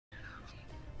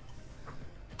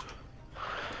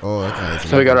Oh, okay.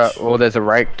 So we got a. Well, there's a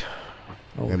ranked.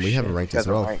 Oh, And we have a ranked as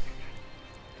well.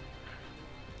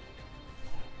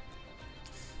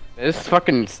 This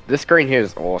screen here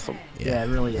is awesome. Yeah, it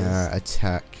really is.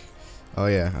 Attack. Oh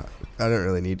yeah. I don't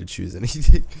really need to choose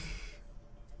anything.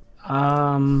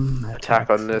 Attack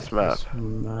on this map.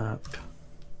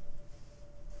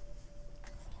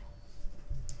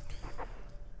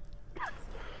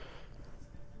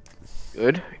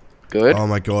 Good. Good. Oh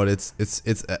my god, it's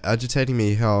agitating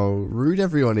me how rude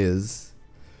everyone is.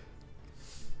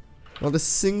 Not a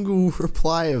single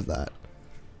reply of that.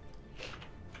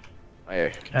 Oh, yeah.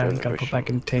 Okay, I'm gonna put back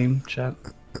in team chat.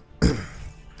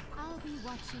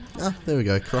 Ah, there we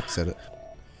go. Croc said it.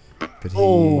 But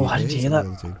Oh, how did you hear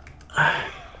that?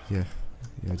 Yeah,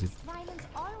 I did.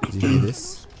 Did you hear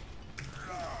this?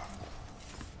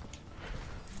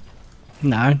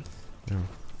 No. No.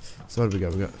 So what do we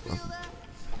got? We got.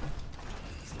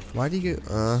 Why do you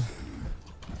go?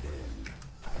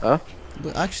 Huh?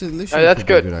 Actually, Lucian Oh, that's could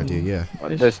be a good. good idea. Yeah.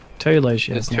 There's 2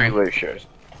 Lucians. There's 2 Lucians.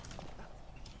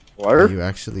 What? Are you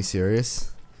actually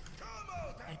serious?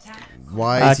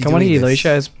 Why is he can one of doing you this?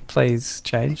 Lucios please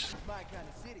change?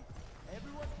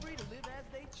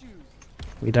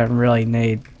 We don't really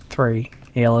need 3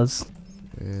 healers.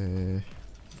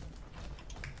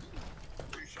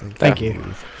 Thank you.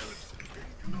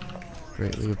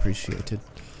 Greatly appreciated.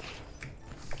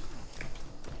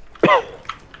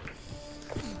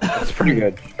 That's pretty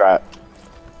good strat.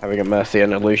 Having a Mercy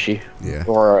and a Lucy. Yeah.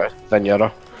 Or a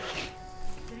Zenyatta.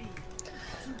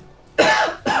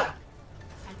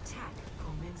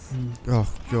 Oh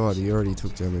god, he already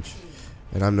took damage.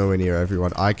 And I'm nowhere near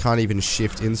everyone. I can't even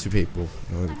shift into people.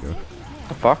 Oh, there we go.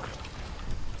 The fuck?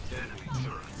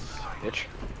 Bitch.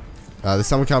 There's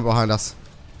someone coming behind us.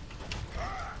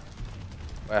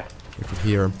 Where? We could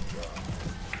hear him.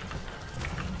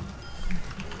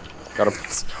 Got him.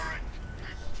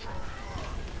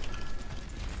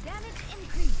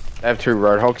 They have 2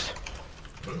 Roadhogs.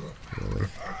 Really?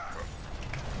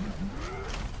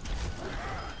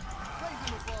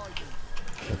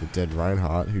 Like a dead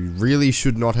Reinhardt, who really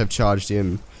should not have charged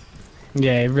in.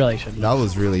 Yeah, it really shouldn't. That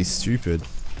was really stupid.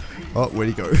 Oh, where'd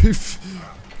he go?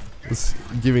 Was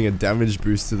giving a damage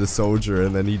boost to the soldier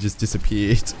and then he just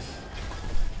disappeared.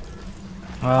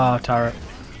 Oh, turret.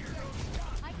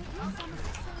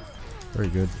 Very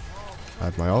good. I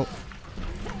have my ult.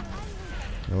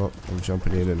 Oh, I'm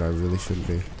jumping in and I really shouldn't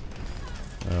be.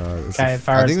 Okay,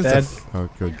 Farah's dead. Oh,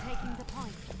 good.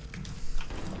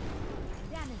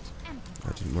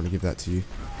 I didn't want to give that to you.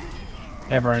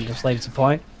 Everyone just leaves a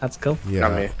point. That's cool.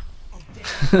 Yeah.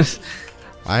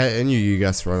 I knew you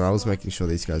guys were on. I was making sure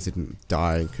these guys didn't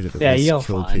die and could have at least you're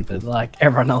killed fine, people. but like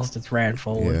everyone else just ran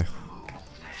forward. Yeah.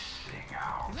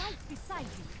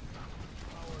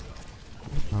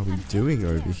 What are we doing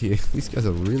over here? These guys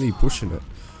are really pushing it.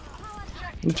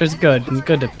 Which is good. It's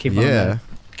good to keep them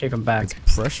keep them back. It's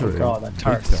pressuring. Oh god, that big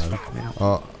turret's time. fucking me out.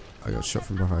 Oh, I got shot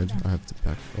from behind. I have to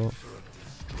back off.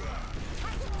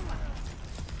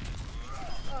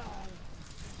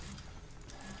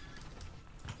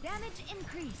 Damage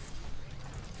increased.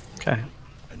 Okay.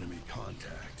 Enemy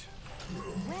contact.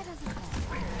 Where does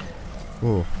it go?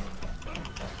 Oh,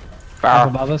 Up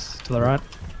above us, to the right.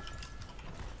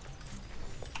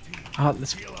 Oh,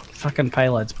 this fucking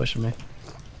payload's pushing me.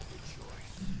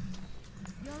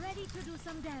 You're ready to do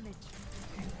some damage.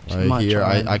 I hear.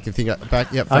 I can think.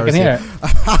 Back. Yep. I can hear it.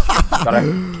 Got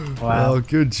him. Wow. Oh,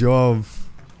 good job.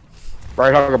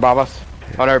 Roadhog above us.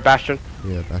 Oh no, Bastion.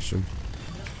 Yeah, Bastion.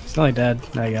 It's nearly dead.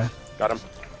 There you go. Got him.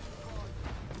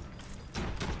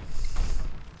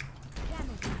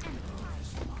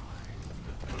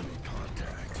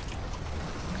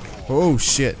 Oh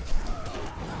shit.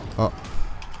 Oh,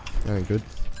 that ain't good.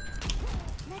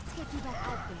 Let's get you back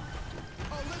out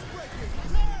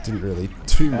there. Didn't really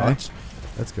do Okay. much.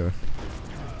 Let's go.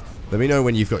 Let me know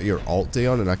when you've got your ult,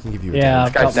 Dion, and I can give you a Yeah,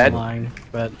 I've damage. got dead. mine,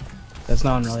 but there's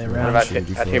no one really What around. about Shouldn't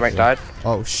be our fine, teammate yeah. died?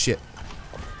 Oh shit.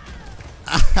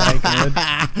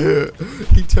 Okay, good.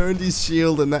 He turned his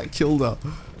shield and that killed her.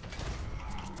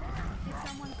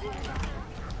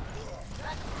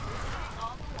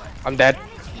 I'm dead.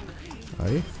 Are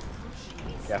you?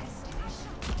 Yeah.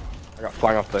 I got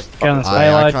flung off the. Get on this I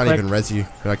payload can't quick. even res you,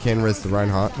 but I can res the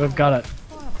Reinhardt. We've got it.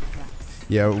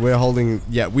 Yeah, we're holding.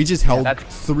 Yeah, we just held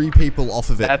that's- 3 people off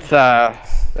of it. That's a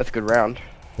good round.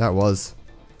 That was.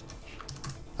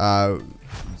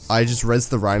 I just res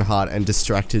the Reinhardt and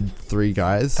distracted 3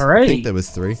 guys. I 3? think there was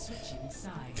 3.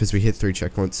 Because we hit 3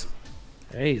 checkpoints.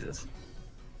 Jesus.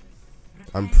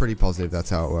 I'm pretty positive that's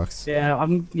how it works. Yeah,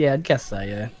 I guess so,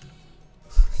 yeah.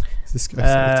 This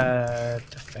guy's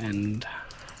Defend.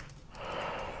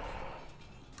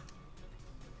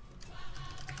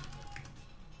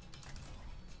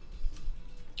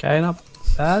 Okay, not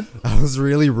bad. That was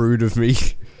really rude of me.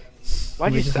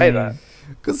 Why'd you say that?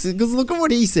 Because look at what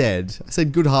he said. I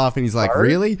said good half and he's like, Sorry?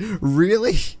 really?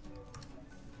 Really?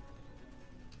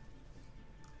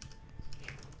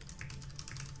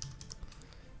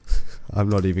 I'm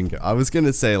not even I was going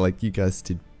to say like you guys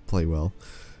did play well.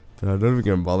 But I'm not even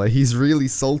going to bother. He's really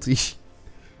salty.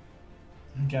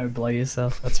 Go blow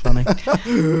yourself. That's funny. I'll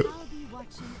be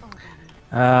watching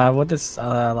over you. What does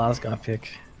last guy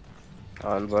pick?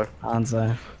 Hanzo.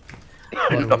 Hanzo.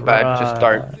 Not bad,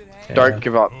 just don't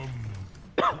give up.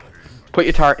 Put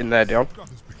your turret in there, Dion.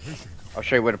 I'll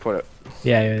show you where to put it.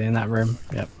 Yeah, yeah, in that room.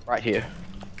 Yep. Right here.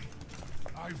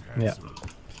 Yep.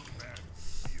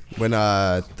 When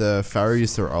the Pharaoh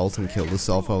used to ult and kill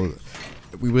herself,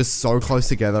 we were so close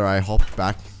together. I hopped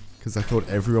back because I thought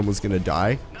everyone was gonna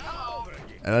die,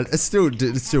 and I still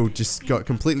just got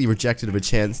completely rejected of a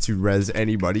chance to res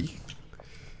anybody.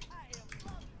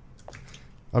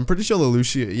 I'm pretty sure the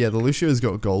Lucio, yeah, the Lucio's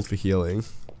got gold for healing.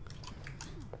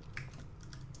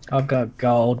 I've got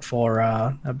gold for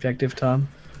objective time,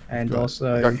 and Got-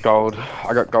 also I got gold.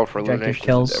 I got gold for Objective elimination.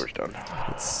 kills. That was done.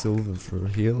 It's silver for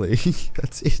healing.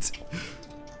 That's it.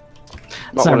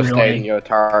 Not not want to stay really- in your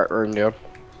turret room, Dion.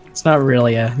 it's not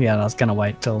really a yeah. I was gonna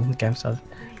wait till the game starts.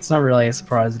 It's not really a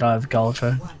surprise that I have gold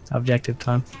for objective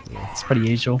time. It's pretty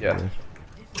usual. Yeah.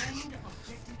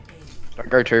 Don't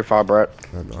go too far, Brett.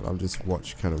 I'm not. I'm just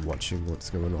kind of watching what's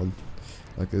going on.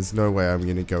 Like, there's no way I'm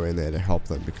gonna go in there to help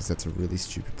them because that's a really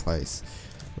stupid place.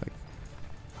 Like,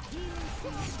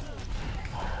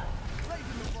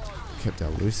 kept our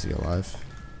Lucy alive.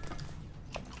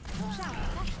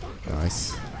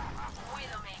 Nice.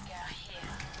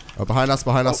 Oh, behind us!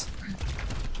 Behind us!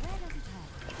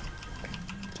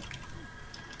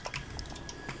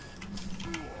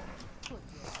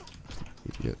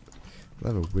 Idiot. I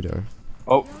have a widow.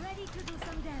 Oh, You're ready to do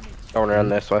some damage. going around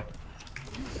this way.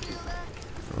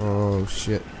 Oh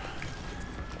shit.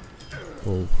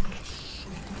 Oh.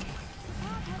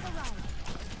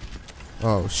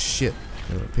 Oh shit.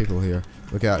 There are people here.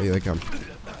 Look out, here they come.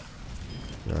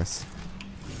 Nice.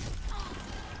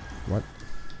 What?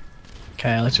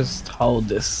 Okay, let's just hold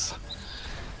this.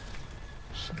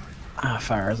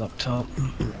 Pharaoh's up top.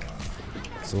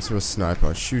 There's also a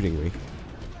sniper shooting me.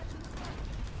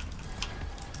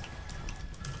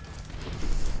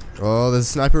 Oh, there's a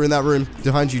sniper in that room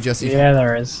behind you, Jesse. Yeah,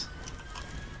 there is.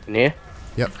 In here?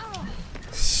 Yep.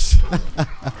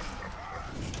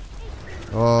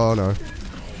 Oh no.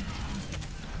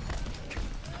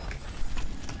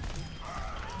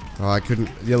 Oh, I couldn't.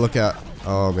 Yeah, look out.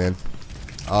 Oh man.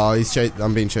 Oh, he's chased.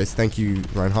 I'm being chased. Thank you,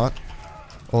 Reinhardt.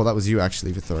 Oh, that was you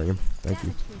actually for throwing him. Thank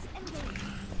you.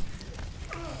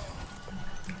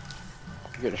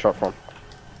 You getting shot from?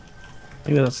 I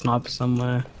think there's a sniper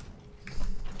somewhere.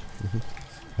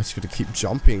 I just gotta keep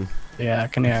jumping. Yeah, I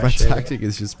can hear My a shit. tactic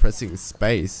is just pressing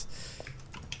space.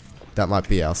 That might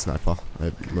be our sniper.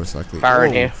 Most likely. Fire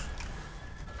in Oh. here.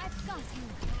 I've got you.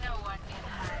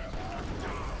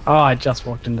 Oh, I just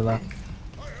walked into that.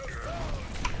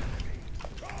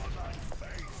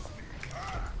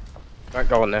 Don't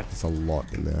go in there. There's a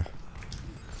lot in there.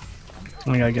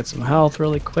 I'm gonna get some health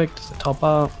really quick just to top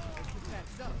up.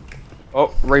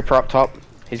 Oh, Reaper up top.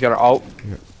 He's got an ult.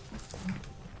 Well,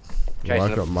 Chasing I've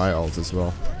him. got my ult as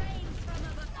well.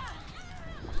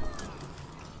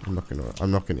 I'm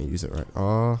not gonna use it right.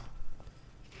 Oh,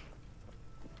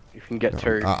 You can get no,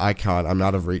 two. I can't. I'm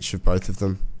out of reach of both of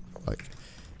them. Like,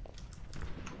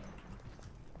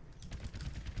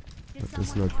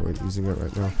 there's no point using it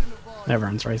right now.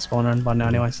 Everyone's respawning by now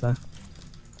anyway, so.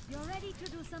 You're ready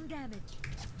to do some damage.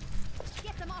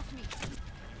 Get them off me.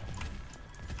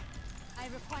 I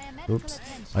require medical Oops,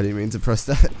 attention. I didn't mean to press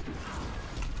that.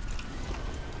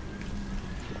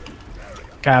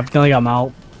 Okay, I've only got my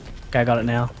ult. Okay, I got it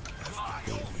now.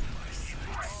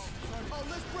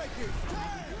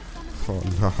 Oh,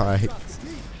 nice.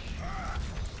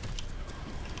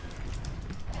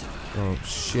 Oh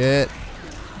shit.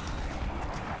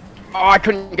 Oh, I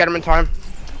couldn't get him in time.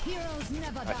 Heroes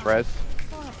never Nice die. res.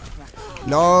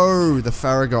 No, the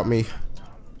Pharaoh got me.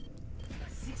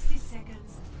 60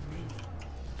 seconds.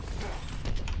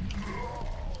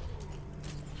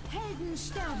 Helden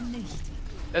sterben nicht.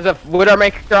 There's a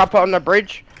Widowmaker up on the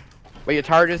bridge. Where your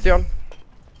turret is, Dion.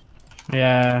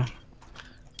 Yeah.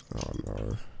 Oh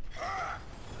no.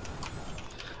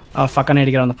 Oh fuck, I need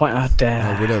to get on the point. Oh Our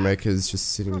damn. Widowmaker's just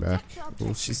sitting back.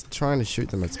 Well, she's trying to shoot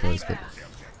them, I suppose, but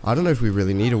I don't know if we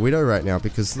really need a Widow right now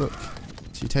because look,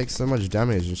 she takes so much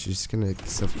damage and she's just gonna get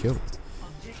self-killed.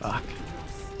 Fuck.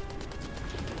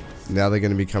 Now they're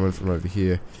gonna be coming from over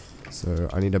here, so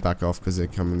I need to back off because they're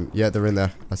coming. Yeah, they're in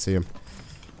there. I see them.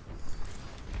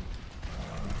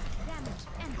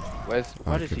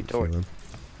 What is he couldn't feel doing? him.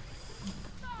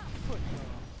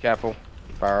 Careful,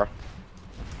 Farah.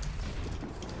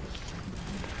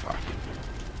 Fuck.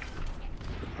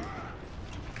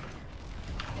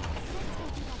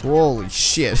 Holy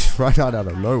shit! Right out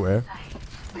of nowhere.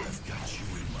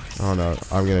 Oh no,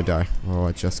 I'm gonna die. Oh,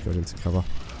 I just got into cover.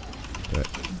 But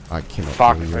I cannot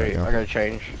Fuck kill you me, right now. I gotta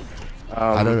change.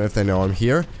 I don't know if they know I'm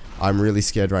here. I'm really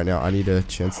scared right now. I need a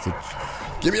chance to...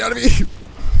 Get me out of here!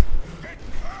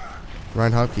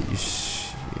 Reinhardt, get you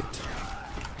shit.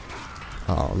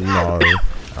 Oh no.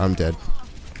 I'm dead.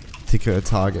 They're gonna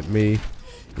target me.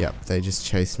 Yep, they just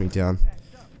chased me down.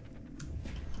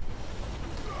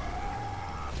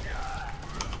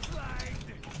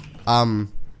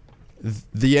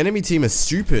 The enemy team is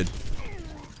stupid.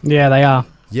 Yeah, they are.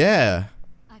 Yeah.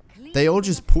 They all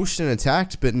just pushed and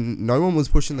attacked, but no one was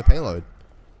pushing the payload.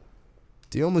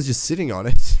 Dion was just sitting on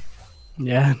it.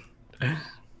 Yeah.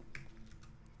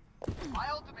 My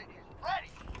ultimate is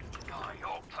ready. My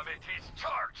ultimate is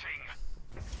charging.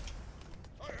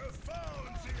 I have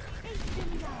found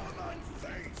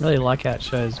the Really like how it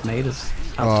shows meters.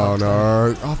 Oh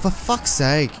no. Oh, for fuck's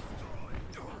sake.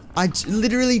 I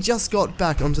literally just got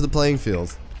back onto the playing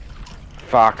field.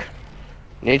 Fuck.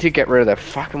 Need to get rid of that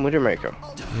fucking Widowmaker.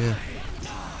 Yeah.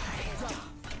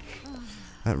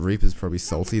 That Reaper's probably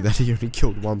salty that he only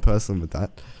killed one person with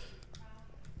that.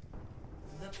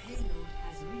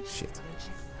 Shit.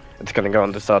 It's gonna go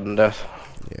into sudden death.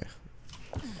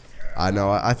 Yeah. I know,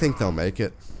 I think they'll make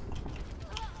it.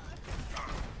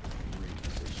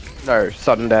 No,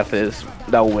 sudden death is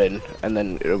they'll win, and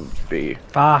then it'll be.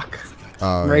 Fuck.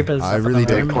 Reaper's I up in really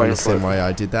the don't room. understand why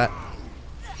I did that.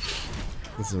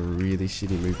 It's a really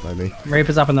shitty move by me.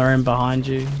 Reaper's up in the room behind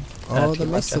you. Oh, to the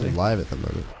your mess left, I think. alive at the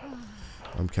moment.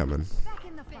 I'm coming. Back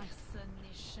in the fight.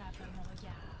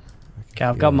 Okay,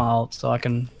 I've got my ult, so I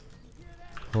can.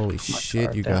 Holy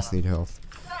shit, you down. guys need health.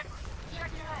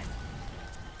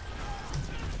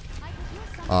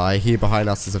 I hear behind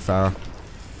us is a Pharah.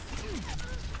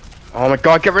 Oh my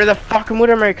god, get rid of the fucking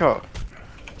Widowmaker!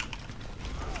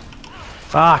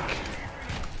 Fuck.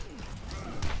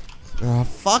 Oh,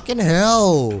 fucking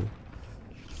hell!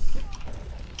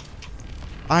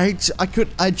 I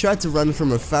tried to run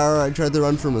from a Pharah, I tried to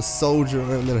run from a soldier,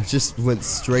 and then I just went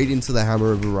straight into the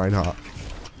hammer of a Reinhardt.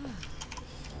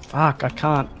 Fuck, I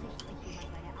can't.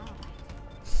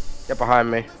 Get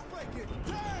behind me.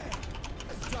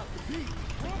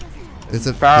 There's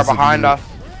a Farah behind us.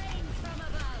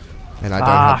 And I don't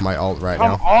have my ult right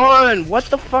Come now. on! What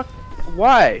the fuck?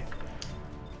 Why?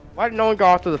 Why did no one go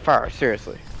after the Farah?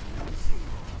 Seriously.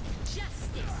 Justice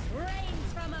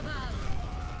reigns from above.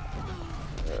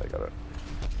 Yeah, I got it.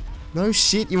 No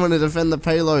shit, you want to defend the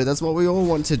payload. That's what we all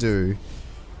want to do.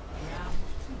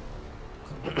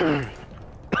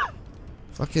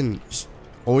 Fucking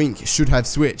Oink should have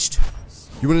switched.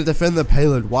 You want to defend the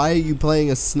payload. Why are you playing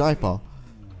a sniper?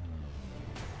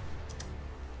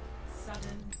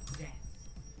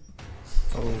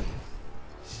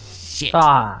 Shit.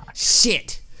 Ah.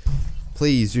 Shit.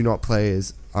 Please do not play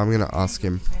as... I'm going to ask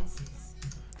him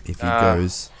if he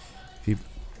goes... If he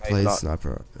plays not.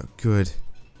 sniper. Oh, good.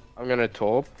 I'm gonna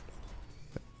torp.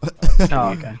 Oh,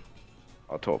 okay.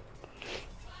 I'll torp.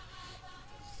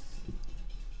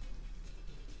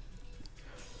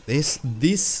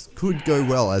 This could go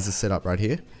well as a setup right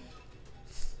here.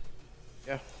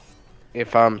 Yeah.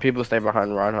 If people stay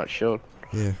behind Reinhardt's shield.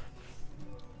 Yeah.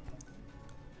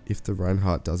 If the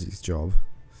Reinhardt does his job.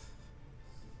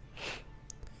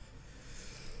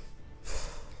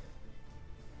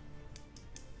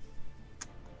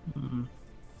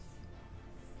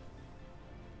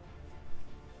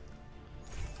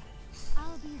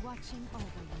 I'll be watching over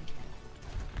you.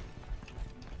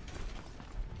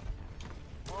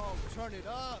 Oh, turn it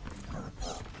up.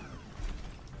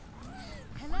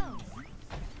 Hello.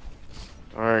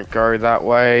 Don't go that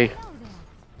way. Hello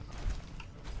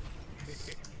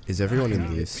there. Is everyone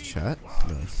in this chat?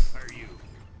 No. Are you?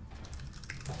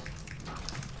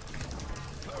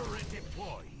 Turret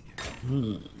deployed.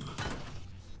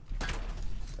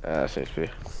 Seems to be.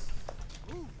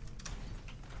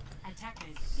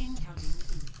 Attackers incoming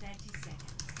in 30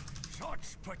 seconds. Such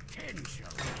potential.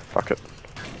 Fuck it.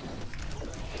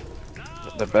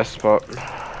 The best spot.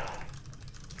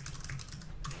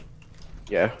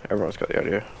 Yeah, everyone's got the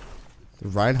idea.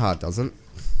 Reinhardt doesn't.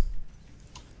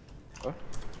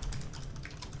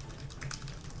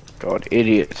 God,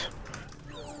 idiot.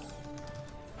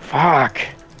 Fuck.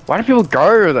 Why do people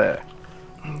go there?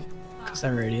 Because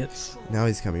they're idiots. Now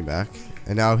he's coming back.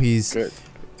 And now he's... Good.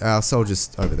 Our soldier's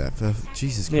over there.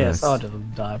 Jesus Christ. Yeah, so I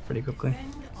did die pretty quickly.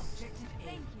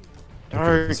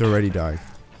 Okay, he's already dying.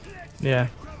 Yeah,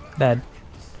 dead.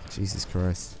 Jesus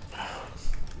Christ.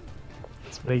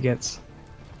 That's what he gets.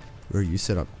 Where are you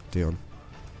set up, Dion?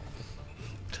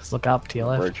 Just look up to your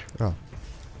left. Bridge. Oh.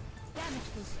 Damage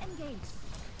boost engaged.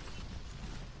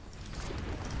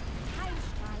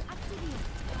 Heilstrahl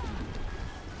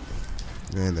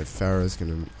aktiviert. Man, that Pharaoh's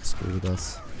gonna screw with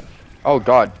us. Oh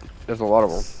god, there's a lot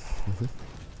of them.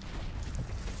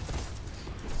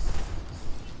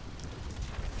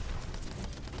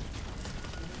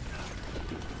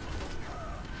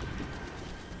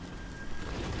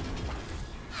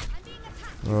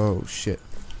 Oh shit.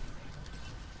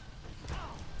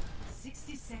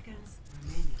 60 seconds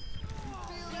remaining.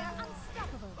 They're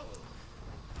unstoppable.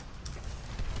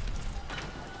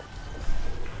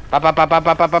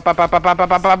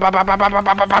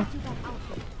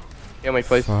 Heal me,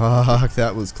 please. Fuck,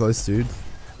 that was close, dude.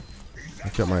 I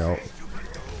got my ult.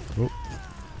 Oh.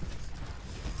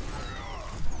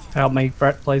 Help me,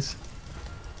 Brett, please.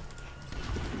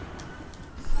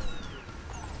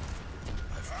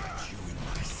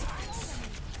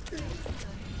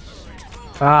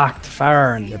 Fuck,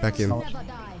 Farron. Get back in. Never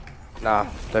die. Nah,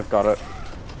 they've got it.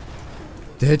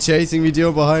 They're chasing me,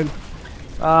 Dion, behind.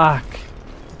 Fuck.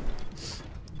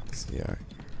 Yeah.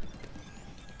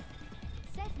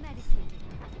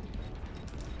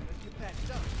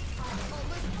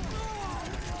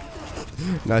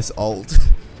 Self-medicating. Nice ult.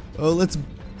 Oh, let's.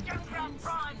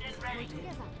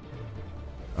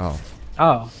 Oh,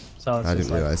 Oh, so it's I just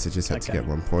didn't like, realize it just had to okay. get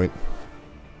 1 point.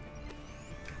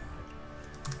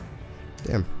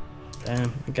 Damn.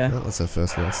 Damn, okay. Well, that's our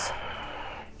first loss.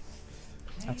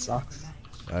 That sucks.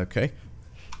 Okay.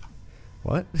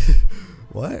 What?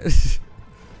 What?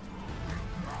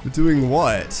 We're doing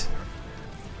what?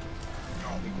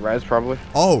 Raz probably.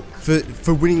 Oh,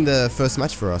 for winning the first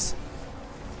match for us.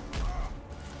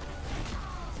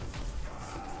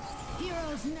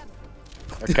 Heroes never.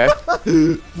 Okay.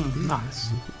 Nice.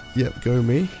 Yep, go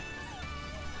me.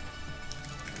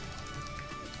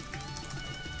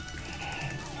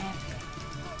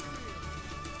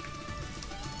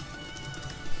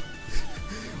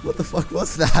 What the fuck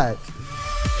was that?